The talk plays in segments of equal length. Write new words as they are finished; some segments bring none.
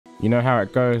You know how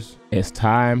it goes. It's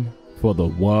time for the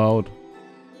World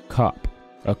Cup.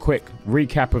 A quick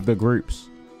recap of the groups.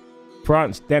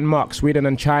 France, Denmark, Sweden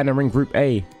and China in Group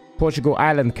A. Portugal,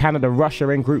 Ireland, Canada, Russia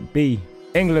in Group B.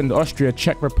 England, Austria,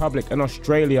 Czech Republic and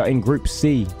Australia in Group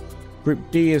C. Group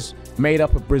D is made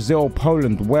up of Brazil,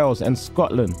 Poland, Wales and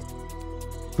Scotland.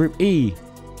 Group E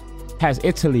has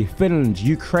Italy, Finland,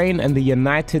 Ukraine and the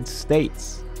United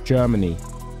States, Germany,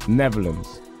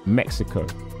 Netherlands, Mexico,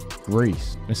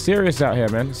 Greece. It's serious out here,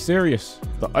 man. Serious.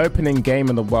 The opening game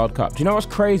of the World Cup. Do you know what's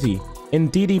crazy? In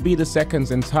DDB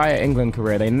II's entire England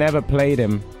career, they never played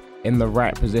him in the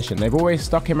right position. They've always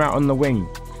stuck him out on the wing.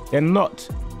 They're not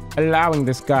allowing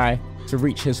this guy to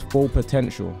reach his full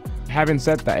potential. Having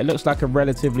said that, it looks like a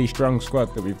relatively strong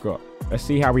squad that we've got. Let's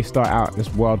see how we start out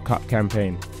this World Cup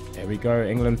campaign. Here we go,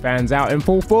 England fans out in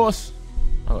full force.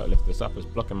 I gotta lift this up, it's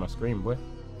blocking my screen, boy.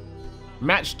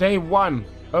 Match day 1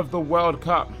 of the World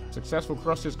Cup. Successful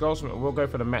crosses, goals. We'll go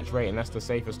for the match rating, that's the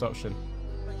safest option.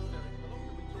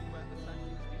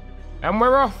 And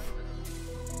we're off.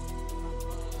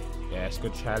 Yes,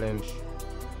 good challenge.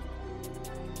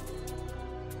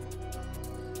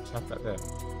 Just have that there.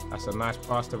 That's a nice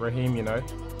pass to Raheem, you know.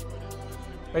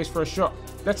 Space for a shot.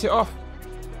 Let it off.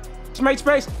 Just make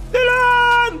space.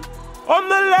 Dylan! On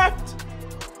the left.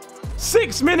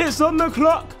 6 minutes on the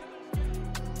clock.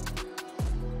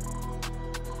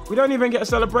 We don't even get a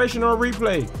celebration or a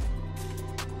replay.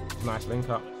 Nice link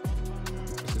up.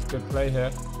 This is good play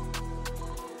here.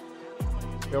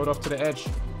 Build off to the edge.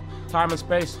 Time and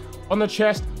space. On the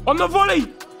chest. On the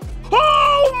volley.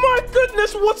 Oh my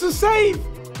goodness, what a save.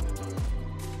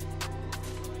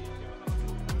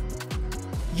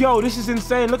 Yo, this is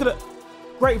insane. Look at it.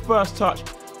 Great first touch.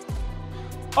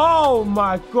 Oh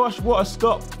my gosh, what a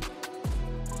stop.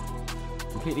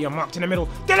 Completely unmarked in the middle.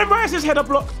 Dylan Rice's header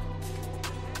blocked.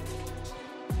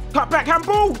 Cut back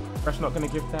handball. Ref's not going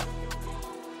to give that.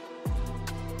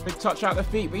 Big touch out the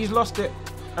feet, but he's lost it.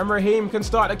 And Raheem can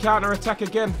start the counter attack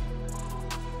again.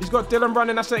 He's got Dylan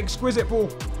running. That's an exquisite ball.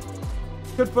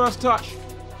 Good first touch.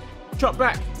 Shot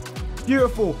back.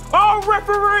 Beautiful. Oh,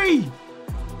 referee!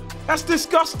 That's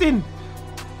disgusting.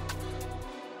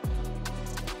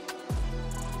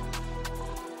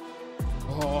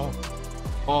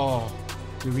 Oh,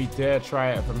 do we dare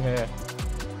try it from here?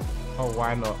 Oh,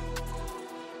 why not?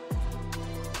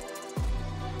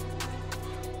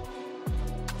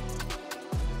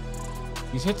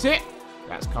 He's hit it.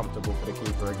 That's comfortable for the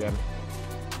keeper again.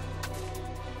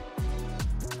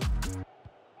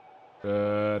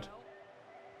 Good.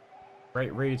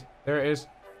 Great read. There it is.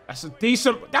 That's an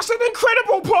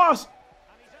incredible pass.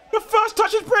 The first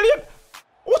touch is brilliant.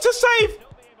 What a save.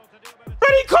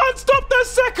 And he can't stop the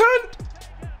second.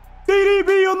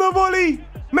 DDB on the volley.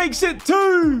 Makes it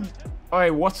 2.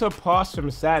 Oh, what a pass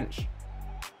from Sanch.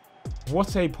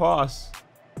 What a pass.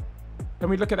 Can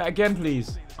we look at that again,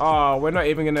 please? Oh, we're not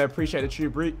even going to appreciate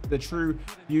the true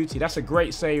beauty. That's a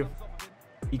great save.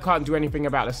 He can't do anything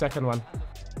about the second one.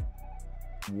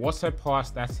 What a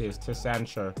pass that is to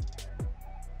Sancho.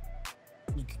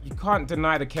 You can't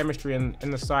deny the chemistry in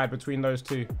the side between those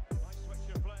two.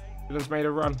 Dylan's made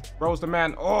a run. Rolls the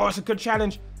man. Oh, it's a good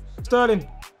challenge. Sterling.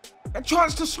 A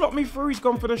chance to slot me through. He's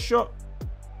gone for the shot.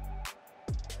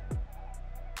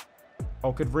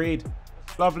 Oh, good read.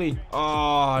 Lovely.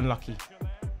 Oh, unlucky.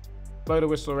 Blow the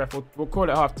whistle, ref. We'll call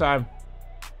it half time.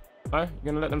 Oh, you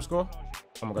gonna let them score?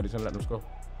 Oh my god, he's gonna let them score.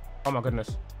 Oh my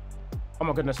goodness. Oh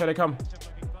my goodness, here they come.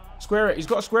 Square it. He's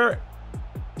got to square it.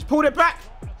 He's pulled it back.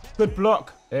 Good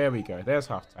block. There we go. There's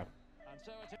half time.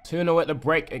 2-0 at the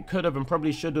break. It could have and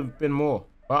probably should have been more.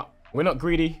 But we're not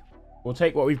greedy. We'll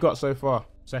take what we've got so far.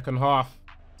 Second half.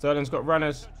 Sterling's got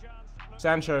runners.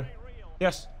 Sancho.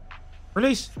 Yes.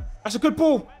 Release. That's a good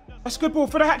ball. That's a good ball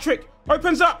for the hat-trick.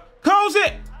 Opens up. Curls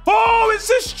it. Oh, it's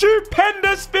a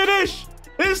stupendous finish.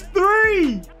 It's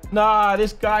 3. Nah,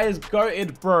 this guy is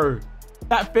goated, bro.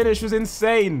 That finish was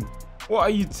insane. What are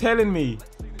you telling me?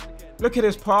 Look at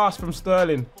this pass from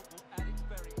Sterling.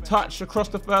 Touch across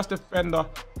the first defender.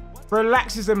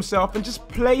 Relaxes himself and just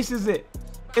places it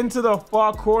into the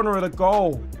far corner of the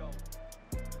goal.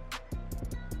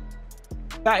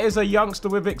 That is a youngster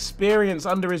with experience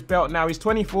under his belt now. He's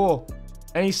 24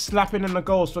 and he's slapping in the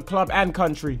goals for club and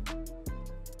country.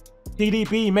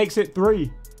 DDB makes it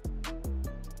 3.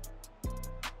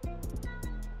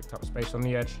 Picked up space on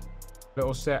the edge.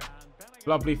 Little set.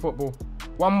 Lovely football.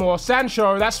 One more.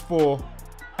 Sancho, that's 4.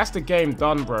 That's the game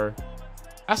done, bro.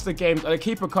 That's the game. The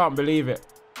keeper can't believe it.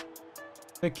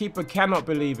 The keeper cannot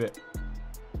believe it.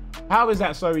 How is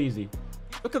that so easy?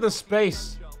 Look at the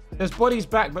space. There's bodies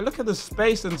back, but look at the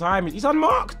space and time. He's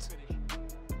unmarked.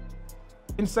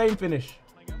 Insane finish.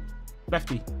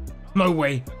 Lefty. No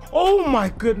way. Oh my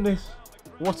goodness.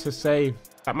 What a save.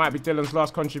 That might be Dylan's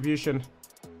last contribution.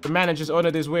 The manager's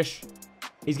honored his wish.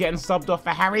 He's getting subbed off for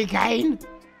Harry Kane.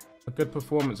 A good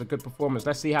performance, a good performance.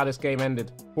 Let's see how this game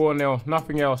ended. 4-0,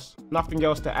 nothing else. Nothing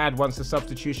else to add once the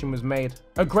substitution was made.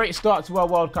 A great start to our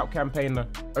World Cup campaign though.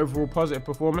 Overall positive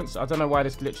performance. I don't know why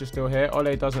this glitch is still here.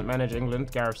 Ole doesn't manage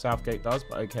England, Gareth Southgate does,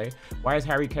 but okay. Why is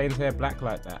Harry Kane's hair black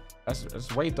like that?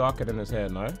 That's way darker than his hair,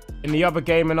 no? In the other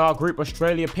game in our group,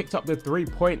 Australia picked up the 3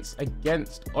 points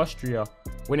against Austria,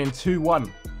 winning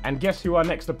 2-1. And guess who our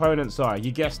next opponents are?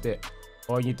 You guessed it.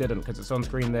 Or you didn't, because it's on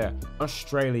screen there.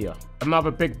 Australia.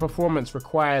 Another big performance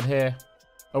required here.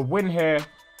 A win here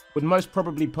would most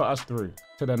probably put us through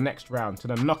to the next round, to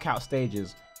the knockout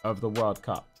stages of the World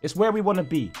Cup. It's where we want to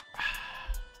be.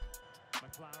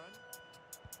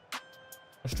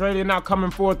 Australia now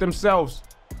coming forward themselves.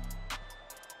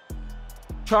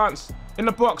 Chance in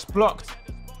the box, blocked.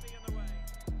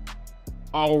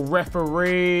 Oh,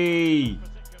 referee.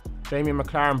 Jamie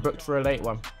McLaren booked for a late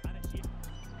one.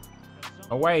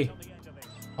 Away.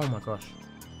 Oh my gosh.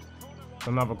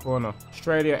 Another corner.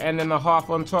 Australia ending the half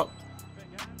on top.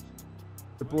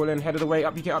 The ball in, headed away.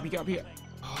 Up you get, up you get, up you get.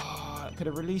 Oh, that could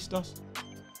have released us.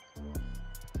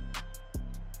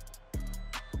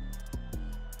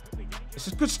 This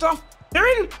is good stuff.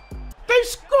 They're in. They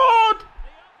scored.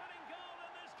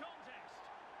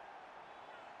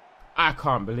 I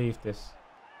can't believe this.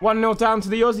 1-0 down to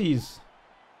the Aussies.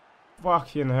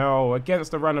 Fucking hell.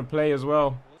 Against the run of play as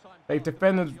well. They've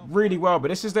defended really well, but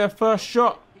this is their first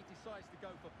shot.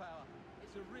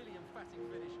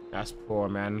 That's poor,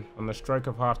 man. On the stroke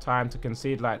of half time to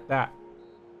concede like that.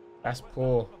 That's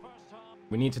poor.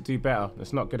 We need to do better.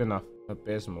 It's not good enough.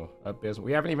 Abysmal. Abysmal.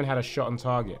 We haven't even had a shot on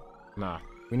target. Nah,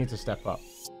 we need to step up.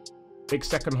 Big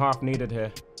second half needed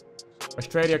here.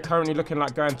 Australia currently looking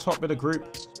like going top of the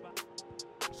group.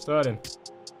 Sterling.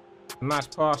 Nice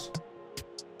pass.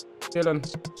 Dylan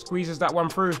squeezes that one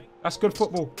through. That's good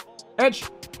football. Edge.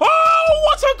 Oh,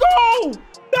 what a goal!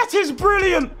 That is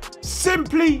brilliant.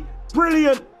 Simply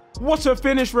brilliant. What a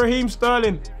finish, Raheem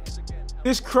Sterling.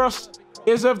 This cross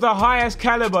is of the highest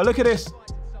caliber. Look at this.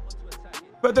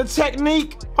 But the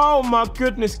technique, oh my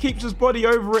goodness, keeps his body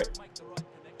over it.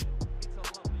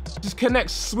 Just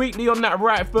connects sweetly on that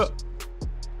right foot.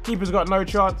 Keeper's got no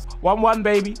chance. 1-1,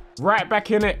 baby. Right back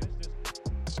in it.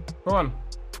 Go on.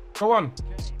 Go on.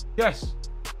 Yes.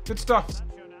 Good stuff.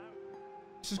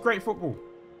 This is great football.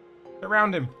 Get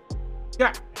around him.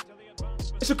 Yeah.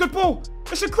 It's a good ball.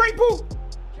 It's a great ball.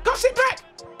 Cuts it back.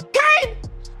 Kane!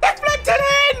 Deflected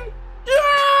in!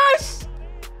 Yes!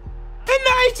 In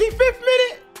the 85th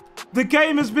minute. The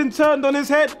game has been turned on his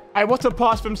head. Hey, what a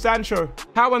pass from Sancho.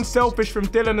 How unselfish from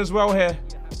Dylan as well here.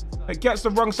 It gets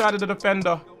the wrong side of the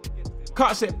defender.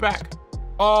 Cuts it back.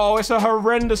 Oh, it's a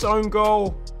horrendous own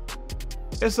goal.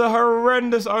 It's a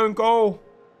horrendous own goal.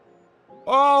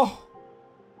 Oh.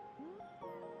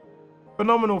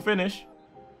 Phenomenal finish.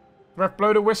 Ref,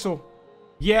 blow the whistle.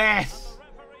 Yes.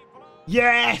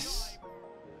 Yes.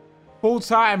 Full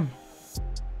time.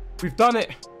 We've done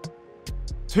it.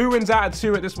 2 wins out of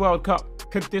 2 at this World Cup.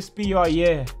 Could this be our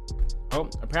year? Oh,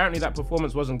 apparently that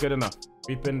performance wasn't good enough.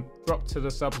 We've been dropped to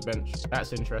the subs bench.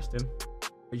 That's interesting.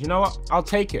 But you know what? I'll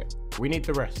take it. We need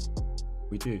the rest.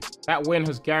 We do. That win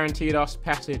has guaranteed us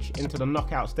passage into the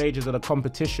knockout stages of the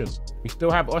competition. We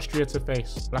still have Austria to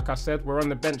face. Like I said, we're on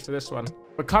the bench for this one.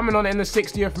 We're coming on in the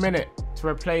 60th minute to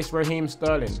replace Raheem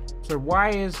Sterling. So why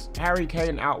is Harry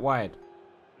Kane out wide?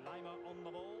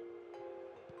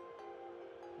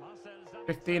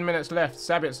 15 minutes left.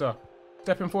 Sabitzer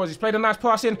stepping forward. He's played a nice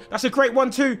pass in. That's a great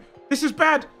 1-2. This is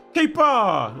bad.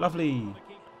 Keeper. Lovely.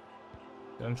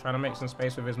 Then trying to make some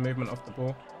space with his movement off the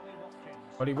ball.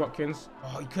 Ollie Watkins.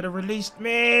 Oh, he could have released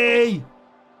me.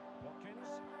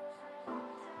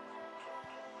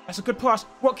 That's a good pass.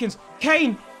 Watkins.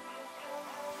 Kane.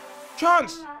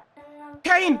 Chance.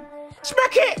 Kane.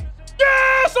 Smack it.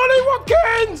 Yes, Ollie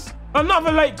Watkins.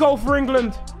 Another late goal for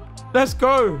England. Let's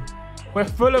go. We're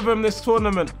full of them this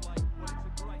tournament.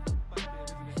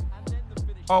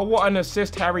 Oh, what an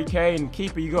assist, Harry Kane.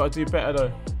 Keeper, you got to do better,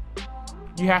 though.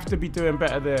 You have to be doing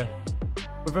better there.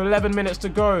 With 11 minutes to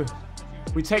go,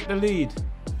 we take the lead.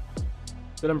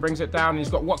 Dylan brings it down. He's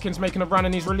got Watkins making a run,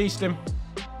 and he's released him.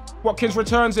 Watkins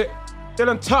returns it.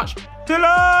 Dylan touch.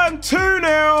 Dylan,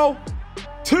 2-0.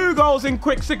 2 goals in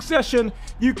quick succession.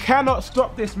 You cannot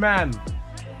stop this man.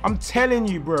 I'm telling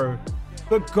you, bro.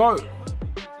 The GOAT.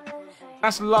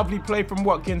 That's lovely play from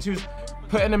Watkins, who's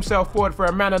putting himself forward for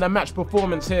a man of the match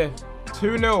performance here.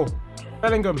 2-0.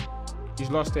 Bellingham. He's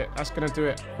lost it. That's going to do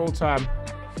it. Full time.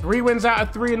 3 wins out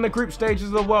of 3 in the group stages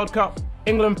of the World Cup.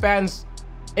 England fans,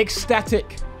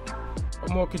 ecstatic.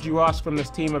 What more could you ask from this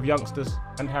team of youngsters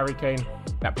and Harry Kane?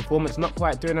 That performance not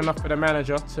quite doing enough for the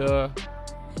manager to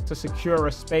secure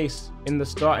a space in the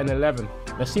starting 11.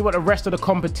 Let's see what the rest of the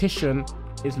competition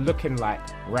is looking like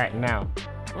right now.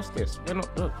 What's this? We're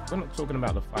not talking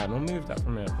about the final. Move that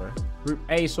from here, bro. Group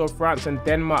A saw France and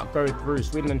Denmark go through.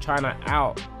 Sweden and China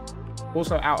out.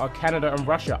 Also out are Canada and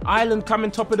Russia. Ireland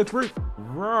coming top of the group.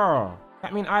 Raw.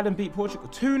 That means Ireland beat Portugal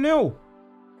 2-0.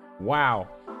 Wow.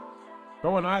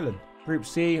 Go on, Ireland. Group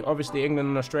C, obviously England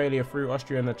and Australia through.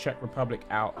 Austria and the Czech Republic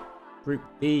out. Group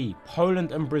D,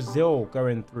 Poland and Brazil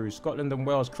going through. Scotland and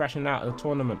Wales crashing out of the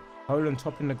tournament. Poland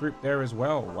topping the group there as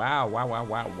well. Wow, wow, wow,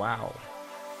 wow, wow.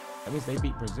 That means they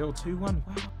beat Brazil 2-1. Wow.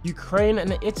 Ukraine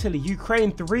and Italy.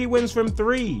 Ukraine 3 wins from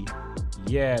 3.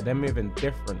 Yeah, they're moving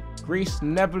different. Greece,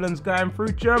 Netherlands going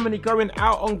through. Germany going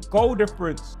out on goal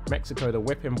difference. Mexico, the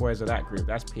whipping boys of that group.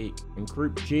 That's peak. In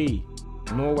Group G,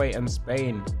 Norway and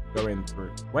Spain going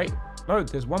through. Wait, no,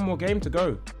 there's one more game to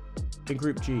go in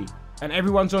Group G. And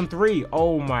everyone's on 3.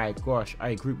 Oh my gosh.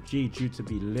 Group G due to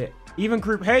be lit. Even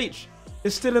Group H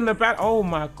is still in the back. Oh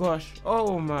my gosh.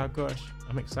 Oh my gosh.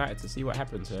 I'm excited to see what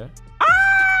happens here.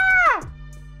 Ah!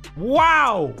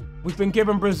 Wow! We've been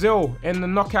given Brazil in the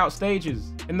knockout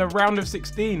stages. In the round of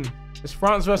 16. It's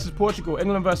France versus Portugal,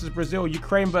 England versus Brazil,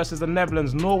 Ukraine versus the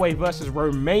Netherlands, Norway versus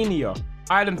Romania.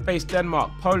 Ireland faced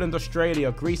Denmark, Poland,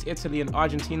 Australia, Greece, Italy, and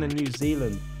Argentina, New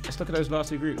Zealand. Let's look at those last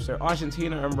 2 groups. So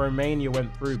Argentina and Romania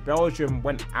went through. Belgium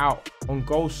went out on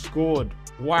goals scored.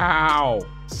 Wow.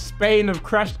 Spain have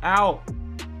crashed out.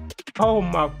 Oh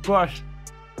my gosh.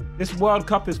 This World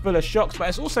Cup is full of shocks, but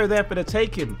it's also there for the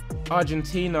taking.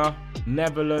 Argentina,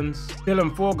 Netherlands, still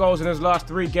in 4 goals in his last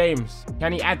 3 games.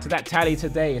 Can he add to that tally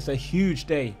today? It's a huge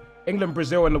day. England,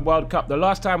 Brazil in the World Cup. The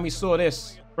last time we saw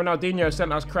this, Ronaldinho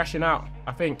sent us crashing out,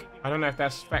 I think. I don't know if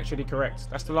that's factually correct.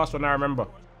 That's the last one I remember.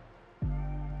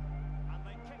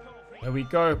 There we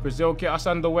go. Brazil get us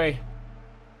underway.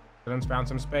 Dylan's found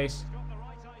some space.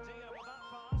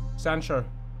 Sancho.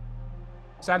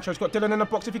 Sancho's got Dylan in the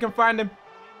box if you can find him.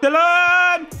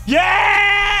 Dylan!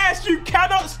 Yes! You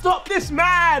cannot stop this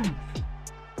man!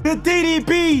 The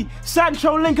DDB!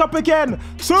 Sancho link up again.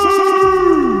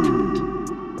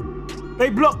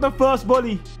 They blocked the first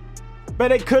volley, but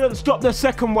they couldn't stop the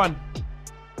second one.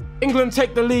 England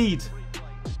take the lead.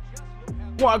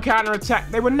 What a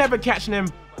counter-attack. They were never catching him.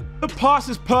 The pass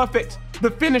is perfect. The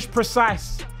finish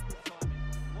precise.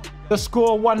 The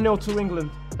score 1-0 to England.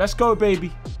 Let's go,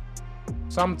 baby.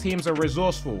 Some teams are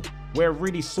resourceful. We're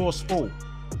really sourceful.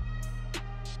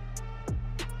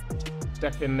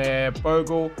 Step in there,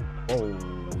 Bogle. Oh,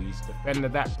 he's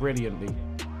defended that brilliantly.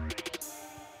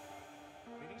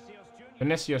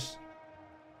 Vinicius.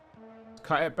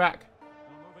 Cut it back.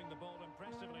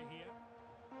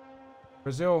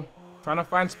 Brazil trying to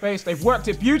find space. They've worked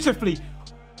it beautifully.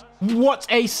 What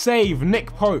a save, Nick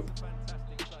Pope.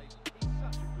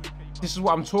 This is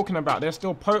what I'm talking about. They're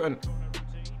still potent.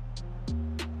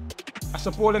 That's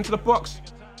a ball into the box.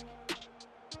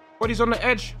 Body's on the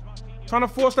edge. Trying to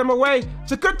force them away.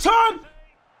 It's a good turn.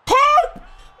 Pope!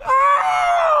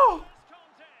 Oh!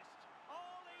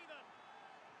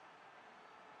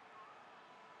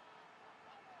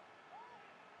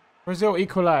 Brazil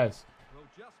equalized.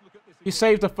 He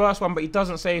saved the first one, but he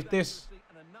doesn't save this.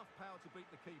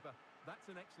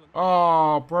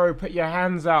 Oh, bro, put your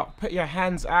hands out. Put your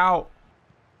hands out.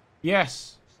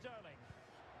 Yes.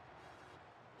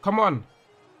 Come on.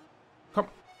 Come.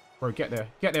 Bro, get there.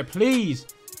 Get there, please.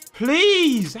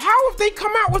 Please. How have they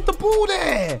come out with the ball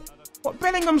there? What,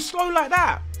 Bellingham's slow like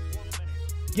that?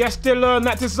 Yes, Dylan,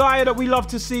 that desire that we love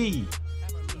to see.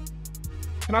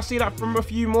 Can I see that from a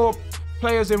few more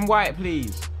players in white,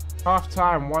 please? Half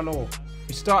time, 1-1.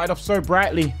 We started off so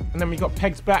brightly, and then we got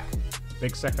pegged back.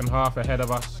 Big second half ahead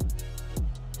of us.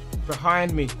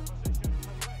 Behind me.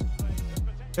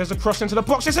 There's a cross into the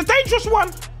box. It's a dangerous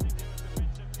one.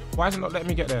 Why is it not letting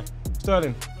me get there?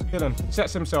 Sterling, Dylan,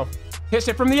 sets himself. Hits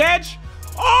it from the edge.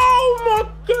 Oh my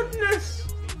goodness.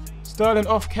 Sterling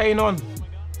off, Kane on.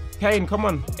 Kane, come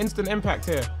on. Instant impact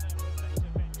here.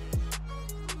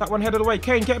 That one headed away.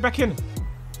 Kane, get it back in.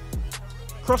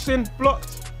 Crossing,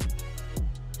 blocked.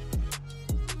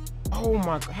 Oh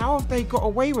my God, how have they got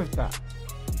away with that?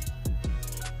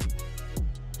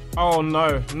 Oh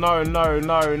no, no, no,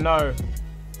 no, no.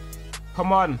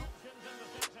 Come on.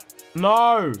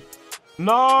 No,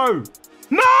 no,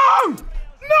 no,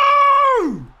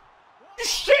 no! You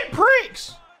shit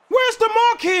pricks! Where's the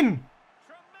marking?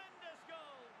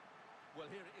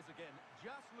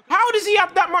 How does he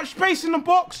have that much space in the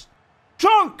box?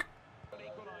 Chunk!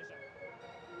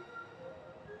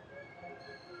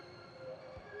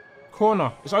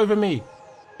 corner. It's over me.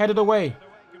 Headed away.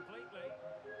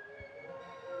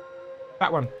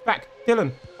 That one. Back.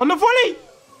 Dylan. On the volley.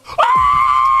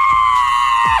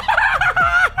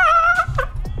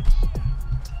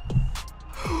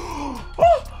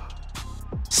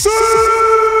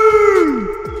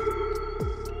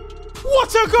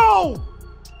 What a goal!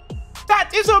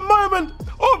 That is a moment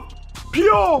of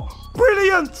pure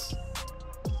brilliance.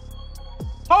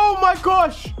 Oh my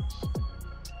gosh.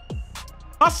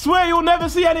 I swear you'll never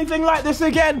see anything like this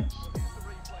again.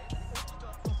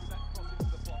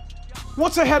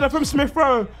 What a header from Smith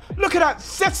Rowe. Look at that.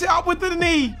 Sets it up with the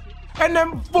knee. And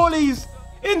then volleys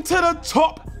into the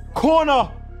top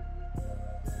corner.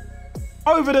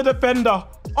 Over the defender.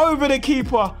 Over the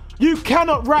keeper. You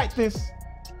cannot write this.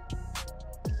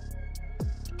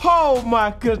 Oh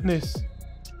my goodness.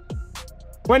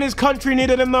 When his country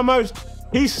needed him the most,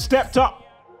 he stepped up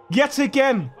yet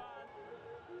again.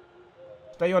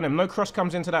 Stay on him. No cross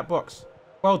comes into that box.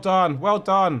 Well done. Well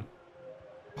done.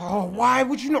 Oh, why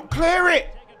would you not clear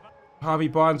it? Harvey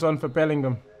Barnes on for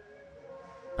Bellingham.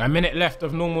 A minute left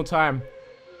of normal time.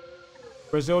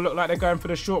 Brazil look like they're going for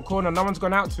the short corner. No one's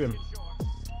gone out to him.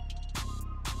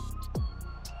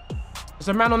 There's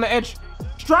a man on the edge.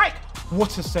 Strike!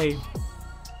 What a save.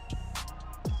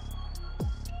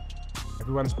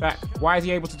 Everyone's back. Why is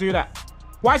he able to do that?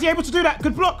 Why is he able to do that?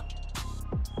 Good block.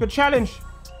 Good challenge.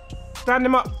 Stand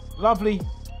him up. Lovely.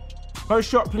 No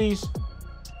shot, please.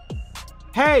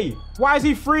 Hey, why is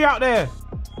he free out there?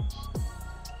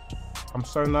 I'm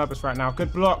so nervous right now.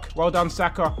 Good block. Well done,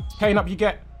 Saka. Kane, up you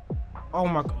get. Oh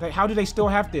my God. How do they still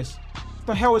have this? What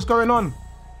the hell is going on?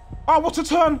 Oh, what a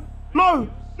turn. No,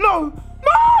 no,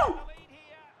 no!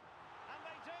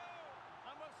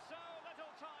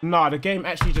 Nah, the game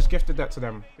actually just gifted that to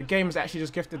them. The game has actually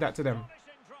just gifted that to them.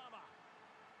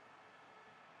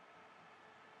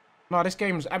 Nah, this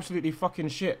game's absolutely fucking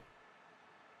shit.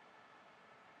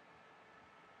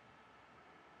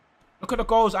 Look at the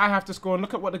goals I have to score, and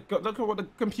look at what the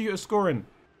computer's scoring.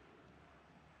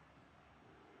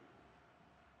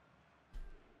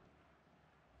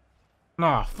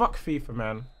 Nah, fuck FIFA,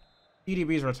 man.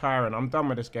 DDB's retiring. I'm done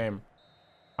with this game.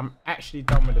 I'm actually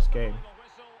done with this game.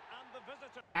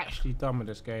 Actually done with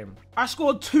this game. I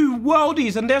scored 2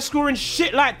 worldies and they're scoring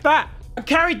shit like that. I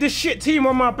carried this shit team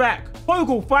on my back.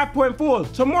 Bogle 5.4.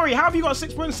 Tomori, how have you got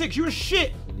 6.6? You were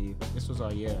shit. I believe this was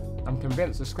our year. I'm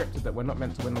convinced it's scripted that we're not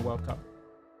meant to win the World Cup.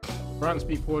 France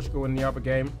beat Portugal in the other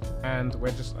game, and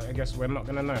we're just, I guess we're not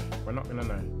gonna know. We're not gonna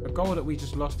know. The goal that we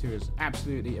just lost to is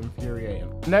absolutely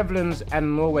infuriating. Netherlands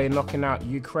and Norway knocking out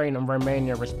Ukraine and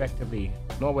Romania respectively.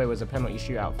 Norway was a penalty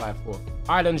shootout 5-4.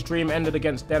 Ireland's dream ended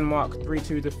against Denmark,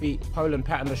 3-2 defeat. Poland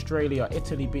patterned Australia,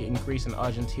 Italy beating Greece and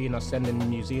Argentina, sending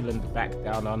New Zealand back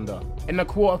down under. In the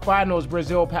quarterfinals,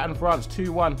 Brazil patterned France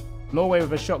 2-1. Norway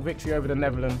with a shock victory over the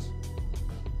Netherlands.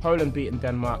 Poland beating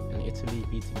Denmark and Italy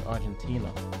beating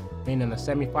Argentina. Meaning the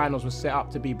semi-finals was set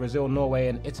up to be Brazil, Norway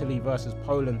and Italy versus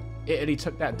Poland. Italy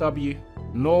took that W.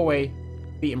 Norway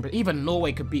beating, even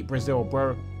Norway could beat Brazil,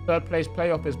 bro. Third place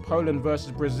playoff is Poland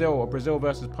versus Brazil or Brazil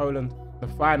versus Poland. The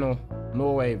final,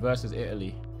 Norway versus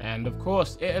Italy. And of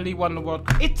course, Italy won the World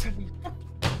Cup. Italy,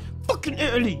 fucking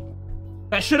Italy.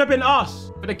 That should have been us.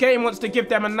 But the game wants to give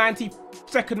them a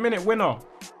 92nd minute winner.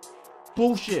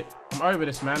 Bullshit. I'm over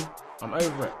this, man. I'm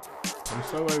over it. I'm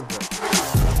so over it.